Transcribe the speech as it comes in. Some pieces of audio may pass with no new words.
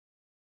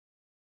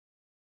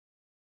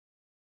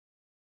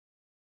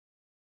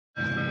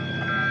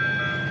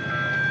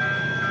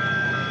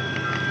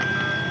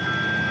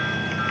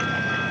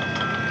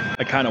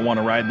I kind of want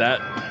to ride that.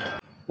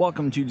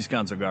 Welcome to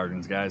Descanso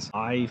Gardens, guys.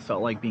 I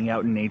felt like being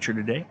out in nature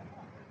today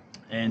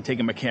and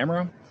taking my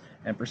camera.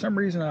 And for some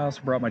reason, I also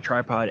brought my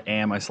tripod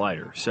and my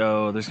slider.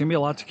 So there's gonna be a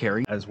lot to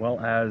carry, as well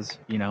as,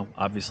 you know,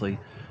 obviously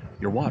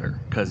your water,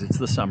 because it's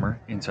the summer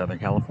in Southern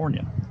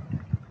California.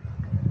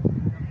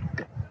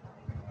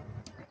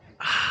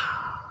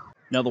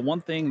 Now, the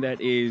one thing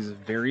that is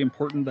very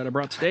important that I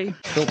brought today,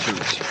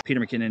 filters. Peter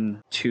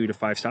McKinnon 2 to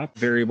 5 stop,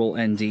 variable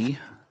ND,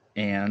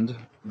 and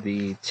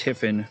the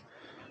Tiffin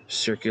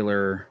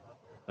circular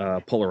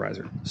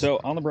polarizer. So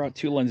I only brought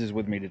 2 lenses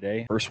with me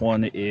today. First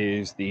one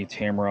is the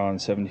Tamron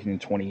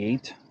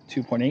 17-28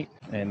 2.8,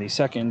 and the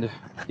second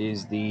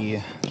is the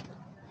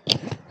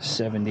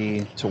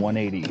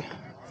 70-180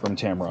 from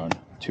Tamron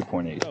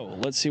 2.8. So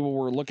let's see what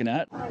we're looking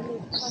at.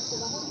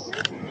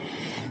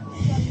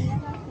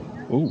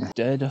 Ooh,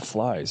 dead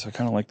flies. I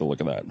kind of like the look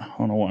of that. I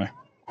don't know why.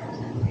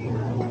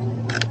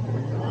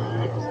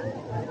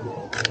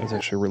 That's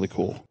actually really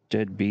cool.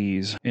 Dead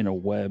bees in a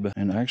web,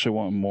 and I actually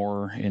want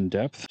more in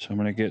depth. So I'm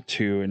gonna get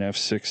to an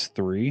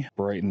f6.3,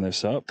 brighten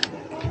this up.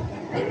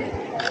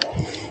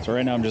 So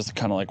right now I'm just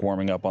kind of like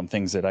warming up on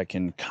things that I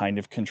can kind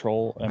of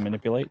control and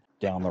manipulate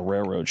down the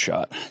railroad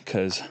shot,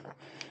 because,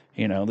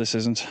 you know, this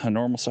isn't a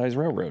normal size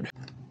railroad.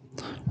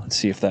 Let's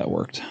see if that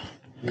worked.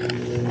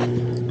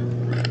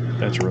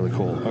 That's really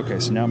cool. Okay,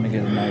 so now I'm gonna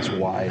get a nice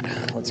wide.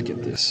 Let's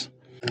get this.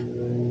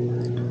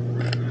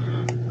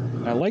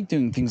 I like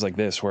doing things like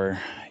this where,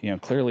 you know,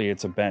 clearly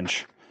it's a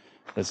bench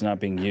that's not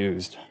being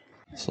used.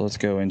 So let's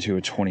go into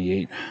a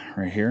 28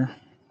 right here.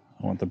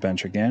 I want the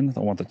bench again. I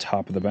want the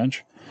top of the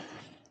bench.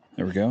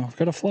 There we go. I've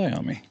got a fly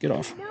on me. Get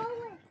off.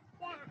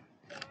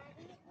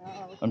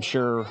 I'm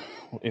sure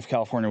if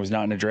California was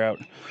not in a drought,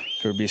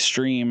 there would be a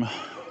stream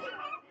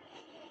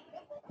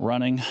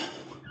running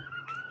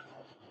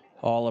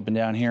all up and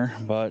down here,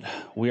 but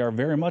we are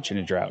very much in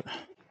a drought.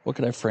 What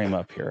could I frame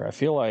up here? I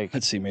feel like,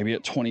 let's see, maybe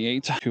at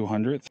 28,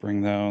 200th,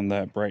 bring down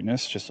that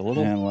brightness just a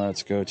little. And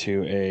let's go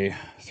to a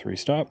 3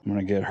 stop. I'm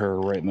gonna get her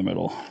right in the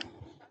middle.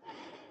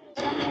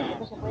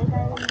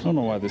 I don't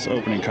know why this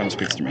opening kind of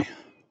speaks to me.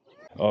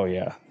 Oh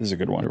yeah, this is a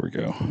good one. Here we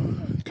go.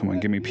 Come on,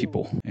 give me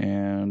people.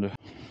 And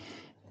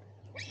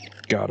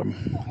got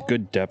him.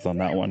 Good depth on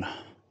that one.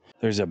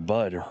 There's a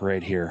bud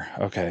right here.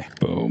 Okay,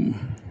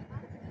 boom.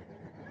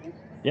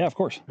 Yeah, of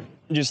course.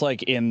 Just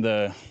like in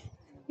the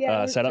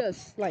setup.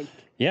 Just like,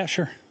 yeah,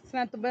 sure. it's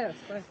not the best,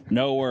 but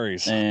No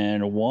worries.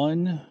 And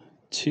 1,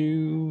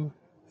 2,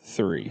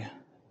 3.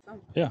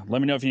 Yeah,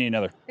 let me know if you need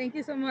another. thank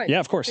you so much.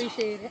 Yeah, of course.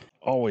 Appreciate it.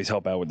 Always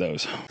help out with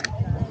those.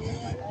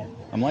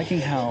 I'm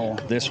liking how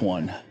this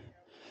one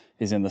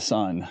is in the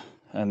sun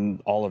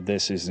and all of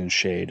this is in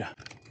shade.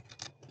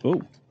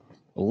 Ooh,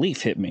 a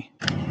leaf hit me.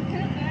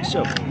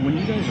 So when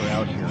you guys are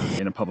out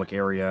here in a public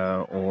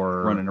area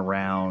or running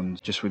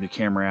around just with your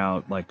camera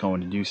out, like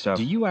going to do stuff,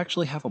 do you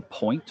actually have a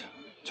point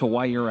to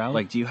why you're out?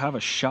 Like, do you have a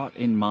shot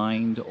in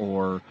mind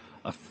or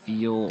a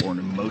feel or an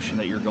emotion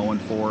that you're going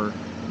for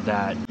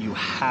that you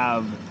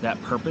have that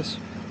purpose?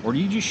 Or do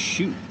you just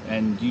shoot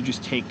and you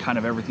just take kind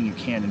of everything you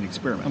can and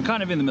experiment? I'm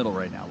kind of in the middle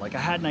right now. Like, I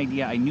had an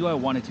idea. I knew I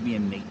wanted to be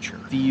in nature,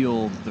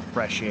 feel the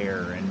fresh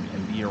air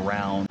and be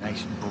around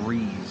nice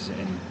breeze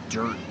and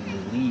dirt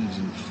and leaves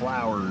and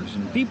flowers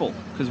and people,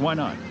 because why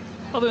not?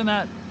 Other than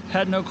that,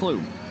 had no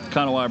clue.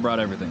 Kind of why I brought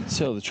everything.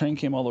 So the train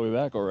came all the way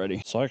back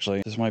already. So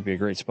actually, this might be a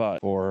great spot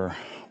for a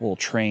little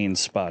train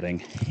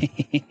spotting.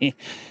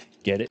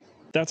 Get it?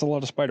 That's a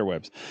lot of spider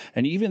webs.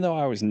 And even though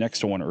I was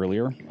next to one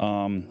earlier,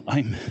 I'm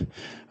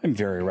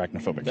very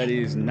arachnophobic. That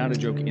is not a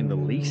joke in the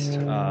least.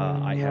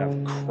 I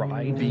have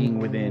cried being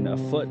within a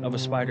foot of a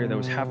spider that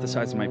was half the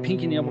size of my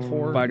pinky nail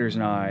before. Spiders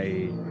and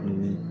I,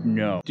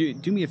 no.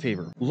 Do me a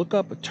favor. Look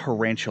up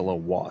tarantula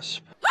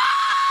wasp.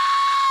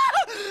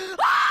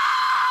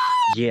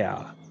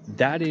 Yeah,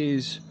 that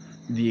is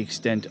the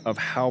extent of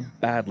how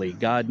badly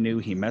God knew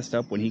he messed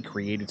up when he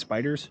created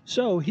spiders.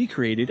 So he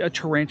created a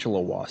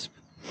tarantula wasp.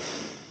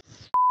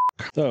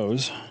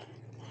 Those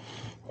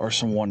are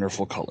some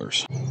wonderful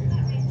colors.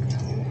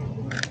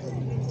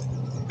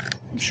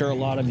 I'm sure a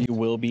lot of you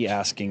will be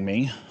asking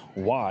me,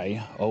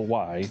 why, oh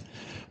why,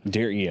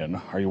 dear Ian,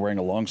 are you wearing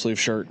a long sleeve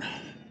shirt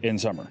in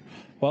summer?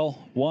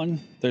 Well, 1,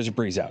 there's a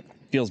breeze out.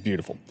 Feels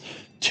beautiful.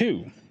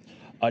 2,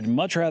 I'd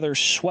much rather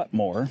sweat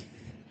more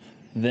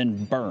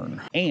than burn.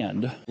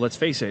 And let's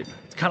face it,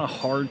 it's kind of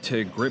hard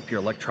to grip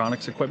your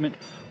electronics equipment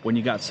when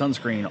you got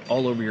sunscreen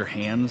all over your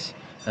hands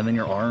and then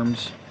your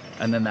arms,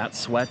 and then that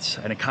sweats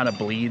and it kind of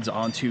bleeds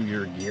onto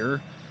your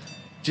gear.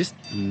 Just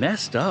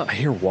messed up. I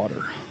hear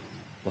water.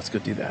 Let's go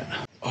do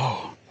that.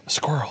 Oh, a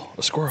squirrel,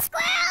 a squirrel.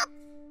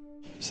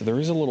 So there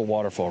is a little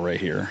waterfall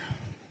right here.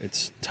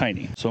 It's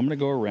tiny. So I'm gonna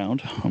go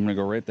around. I'm gonna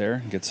go right there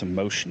and get some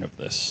motion of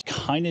this.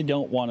 Kind of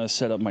don't want to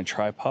set up my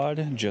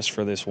tripod just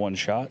for this one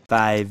shot.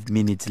 5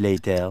 minutes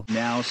later.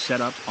 Now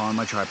set up on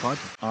my tripod.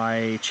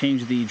 I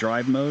changed the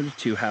drive mode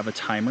to have a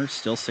timer,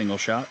 still single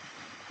shot,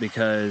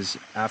 because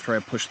after I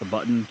push the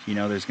button, you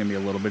know, there's gonna be a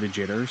little bit of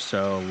jitter.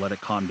 So let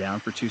it calm down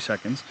for 2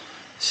 seconds.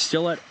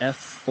 Still at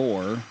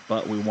f4,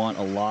 but we want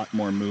a lot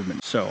more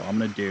movement. So I'm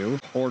gonna do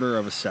 1/4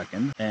 of a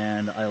second,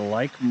 and I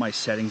like my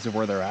settings of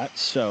where they're at.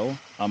 So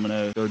I'm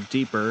gonna go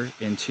deeper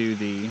into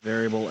the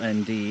variable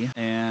ND,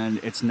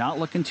 and it's not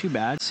looking too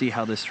bad. See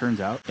how this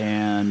turns out,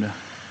 and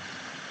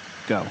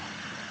go.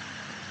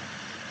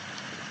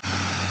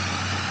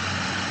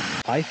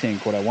 I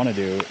think what I wanna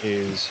do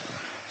is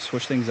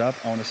switch things up.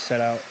 I wanna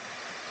set out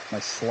my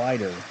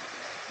slider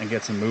and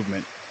get some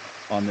movement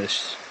on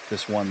this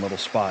one little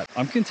spot.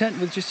 I'm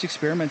content with just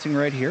experimenting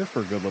right here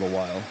for a good little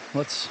while.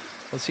 Let's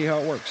see how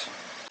it works.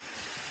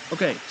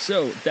 Okay,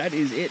 so that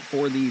is it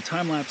for the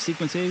time-lapse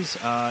sequences.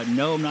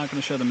 No, I'm not going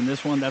to show them in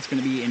this one. That's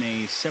going to be in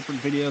a separate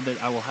video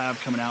that I will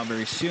have coming out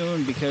very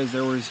soon, because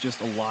there was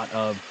just a lot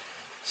of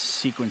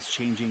sequence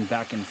changing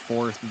back and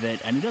forth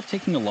that ended up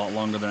taking a lot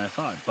longer than I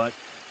thought. But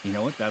you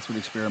know what? That's what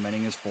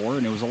experimenting is for,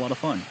 and it was a lot of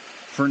fun.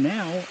 For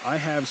now, I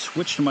have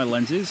switched to my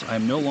lenses. I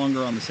am no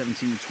longer on the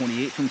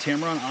 17-28 from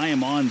Tamron. I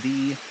am on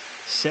the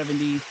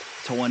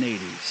 70-180.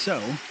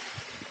 So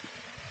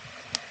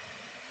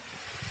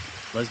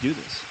let's do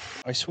this.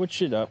 I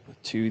switched it up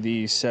to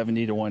the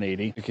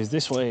 70-180 because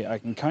this way I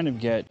can kind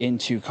of get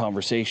into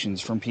conversations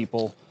from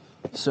people.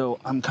 So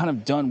I'm kind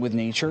of done with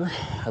nature,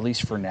 at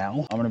least for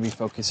now. I'm going to be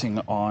focusing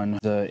on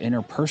the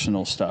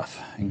interpersonal stuff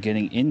and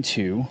getting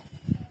into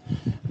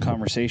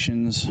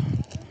conversations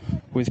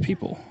with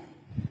people.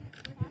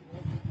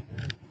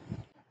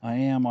 I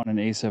am on an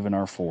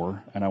A7r IV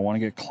and I want to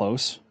get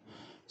close.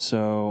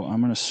 So I'm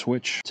going to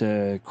switch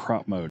to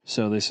crop mode.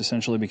 So this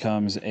essentially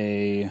becomes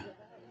a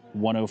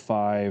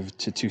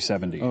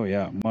 105-270. Oh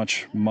yeah,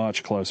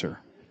 much closer.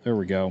 There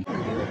we go.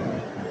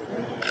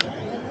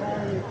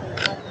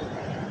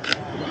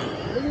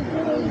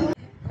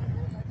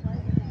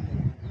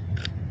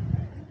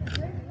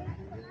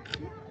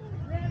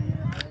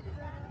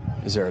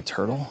 Is there a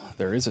turtle?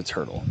 There is a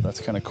turtle.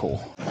 That's kind of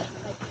cool.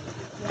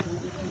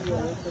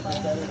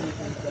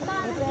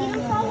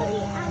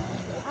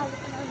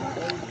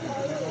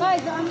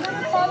 Guys, I'm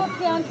gonna follow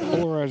Keontae.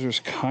 Polarizer's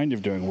kind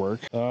of doing work.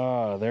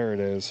 Ah, there it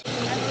is.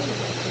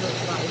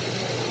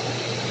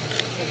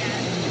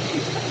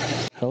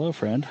 Hello,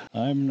 friend.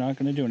 I'm not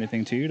going to do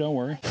anything to you. Don't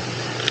worry. I'm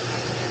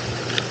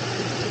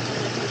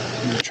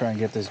going to try and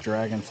get this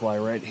dragonfly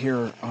right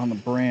here on the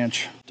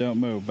branch. Don't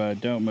move, bud.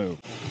 Don't move.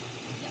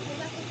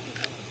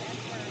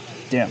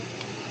 Damn.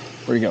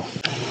 Where'd he go?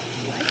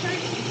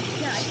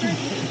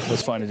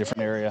 Let's find a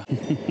different area.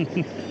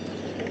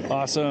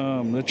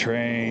 Awesome. The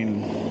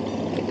train.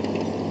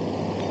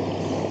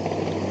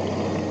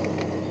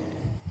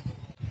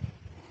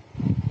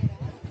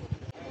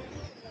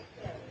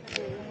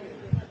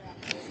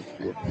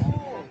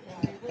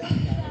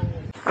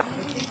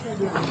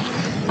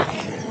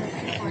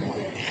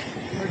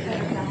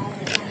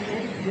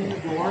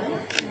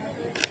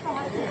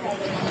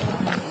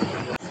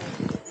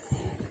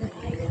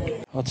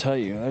 I'll tell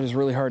you, that is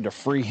really hard to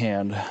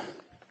freehand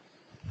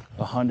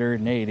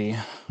 180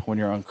 when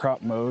you're on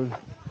crop mode,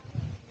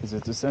 because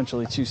it's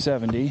essentially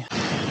 270. The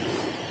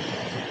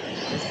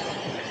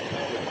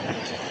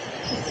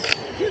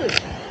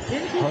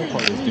hard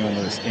part is doing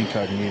this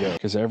incognito,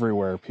 because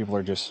everywhere people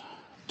are just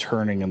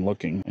turning and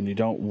looking, and you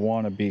don't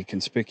want to be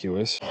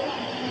conspicuous.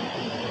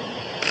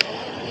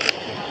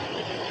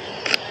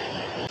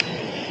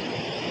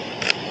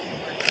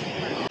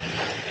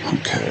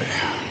 Okay.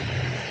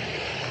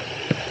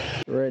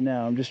 Right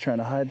now, I'm just trying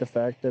to hide the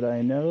fact that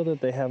I know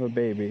that they have a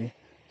baby,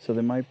 so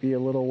they might be a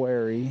little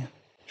wary.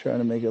 Trying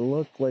to make it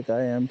look like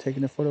I am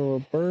taking a photo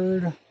of a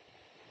bird,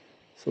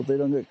 so they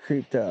don't get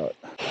creeped out.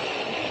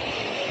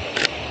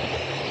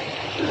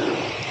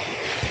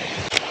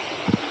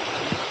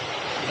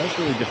 That's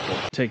really difficult.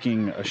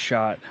 Taking a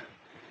shot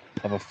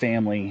of a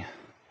family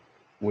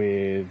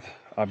with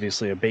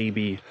obviously a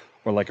baby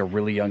or like a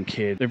really young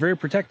kid. They're very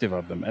protective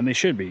of them, and they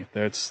should be.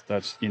 That's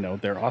you know,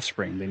 their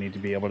offspring. They need to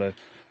be able to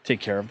take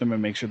care of them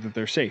and make sure that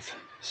they're safe.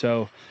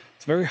 So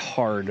it's very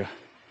hard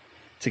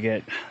to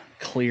get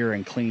clear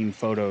and clean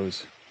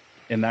photos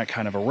in that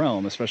kind of a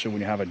realm, especially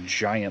when you have a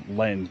giant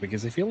lens,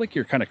 because they feel like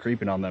you're kind of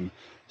creeping on them.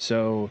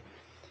 So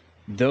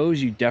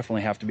those you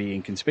definitely have to be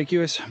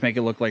inconspicuous, make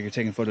it look like you're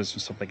taking photos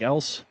of something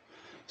else,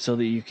 so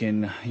that you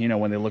can, you know,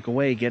 when they look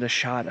away, get a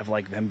shot of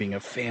like them being a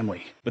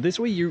family. But this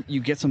way you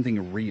get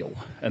something real,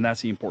 and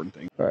that's the important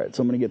thing. All right,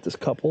 so I'm gonna get this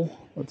couple.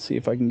 Let's see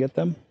if I can get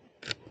them.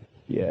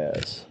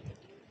 Yes.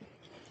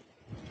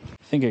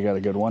 I think I got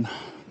a good one.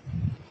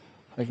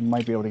 I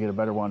might be able to get a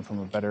better one from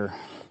a better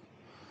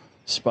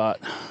spot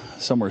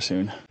somewhere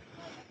soon.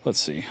 Let's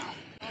see.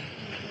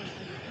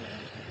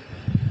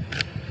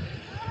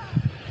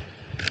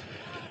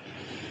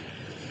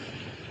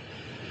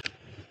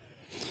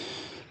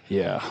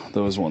 Yeah,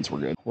 those ones were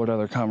good. What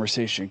other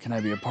conversation can I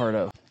be a part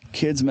of?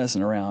 Kids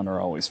messing around are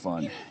always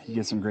fun. You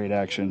get some great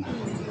action.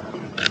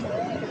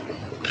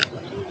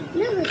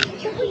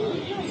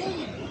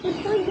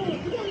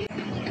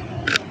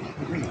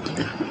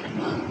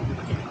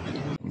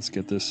 Let's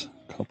get this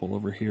couple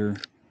over here.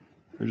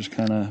 They're just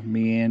kind of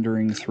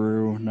meandering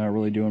through, not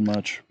really doing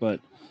much, but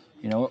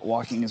you know what?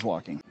 Walking is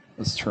walking.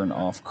 Let's turn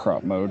off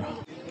crop mode.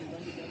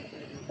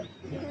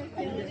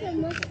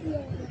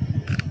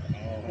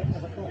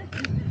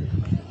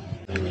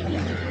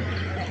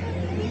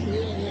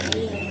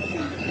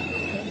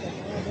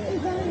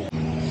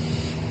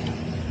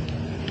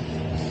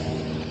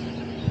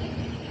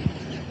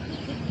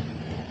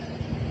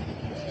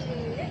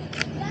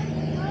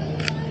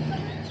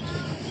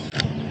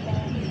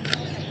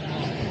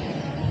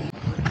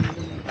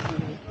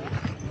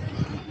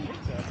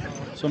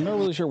 So I'm not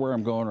really sure where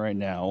I'm going right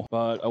now,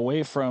 but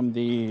away from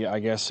the, I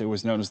guess it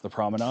was known as the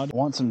promenade, I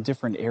want some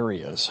different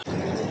areas.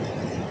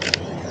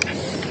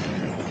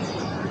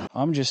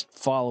 I'm just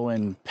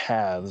following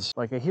paths.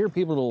 Like I hear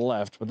people to the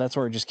left, but that's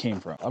where I just came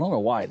from. I don't know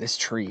why this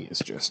tree is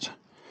just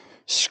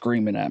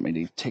screaming at me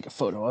to take a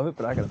photo of it,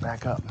 but I gotta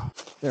back up.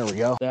 There we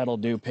go. That'll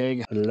do,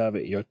 pig. I love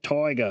it. You're a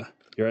tiger.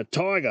 You're a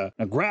tiger.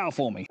 Now growl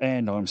for me.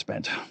 And I'm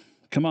spent.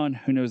 Come on,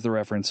 who knows the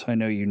reference? I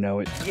know you know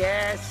it.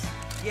 Yes,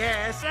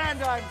 yes,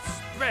 and I'm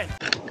spent.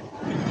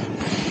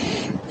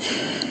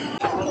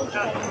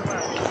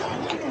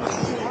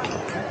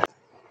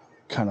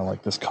 Kind of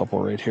like this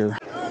couple right here.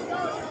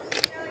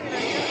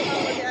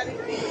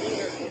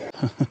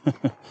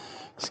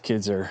 These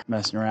kids are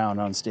messing around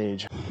on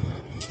stage.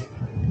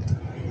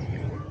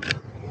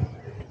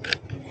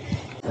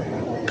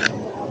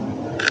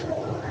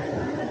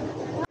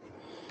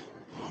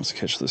 Let's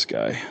catch this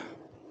guy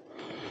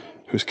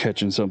who's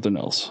catching something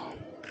else.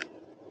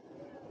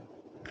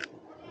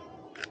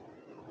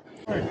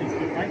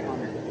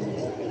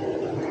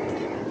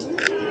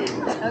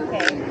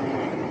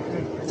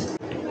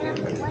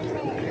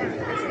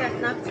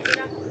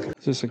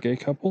 Is this a gay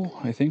couple?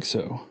 I think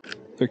so.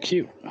 They're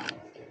cute.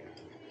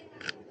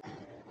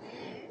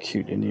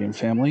 Cute Indian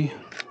family.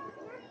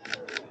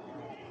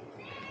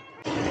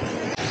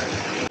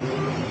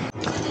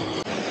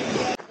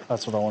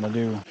 That's what I want to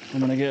do.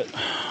 I'm gonna get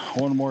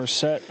one more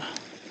set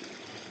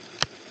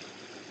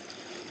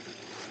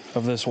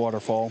of this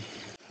waterfall,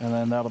 and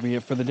then that'll be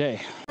it for the day.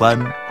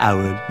 1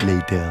 hour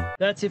later.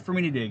 That's it for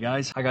me today,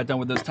 guys. I got done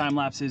with those time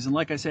lapses, and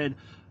like I said,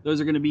 those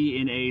are going to be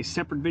in a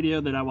separate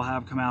video that I will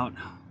have come out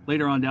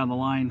later on down the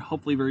line,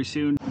 hopefully very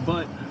soon.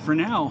 But for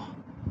now,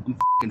 I'm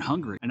f***ing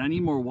hungry and I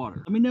need more water.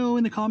 Let me know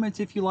in the comments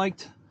if you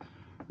liked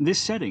this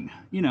setting,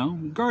 you know,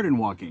 garden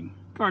walking,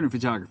 garden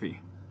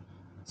photography.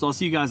 So I'll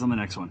see you guys on the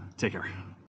next one. Take care.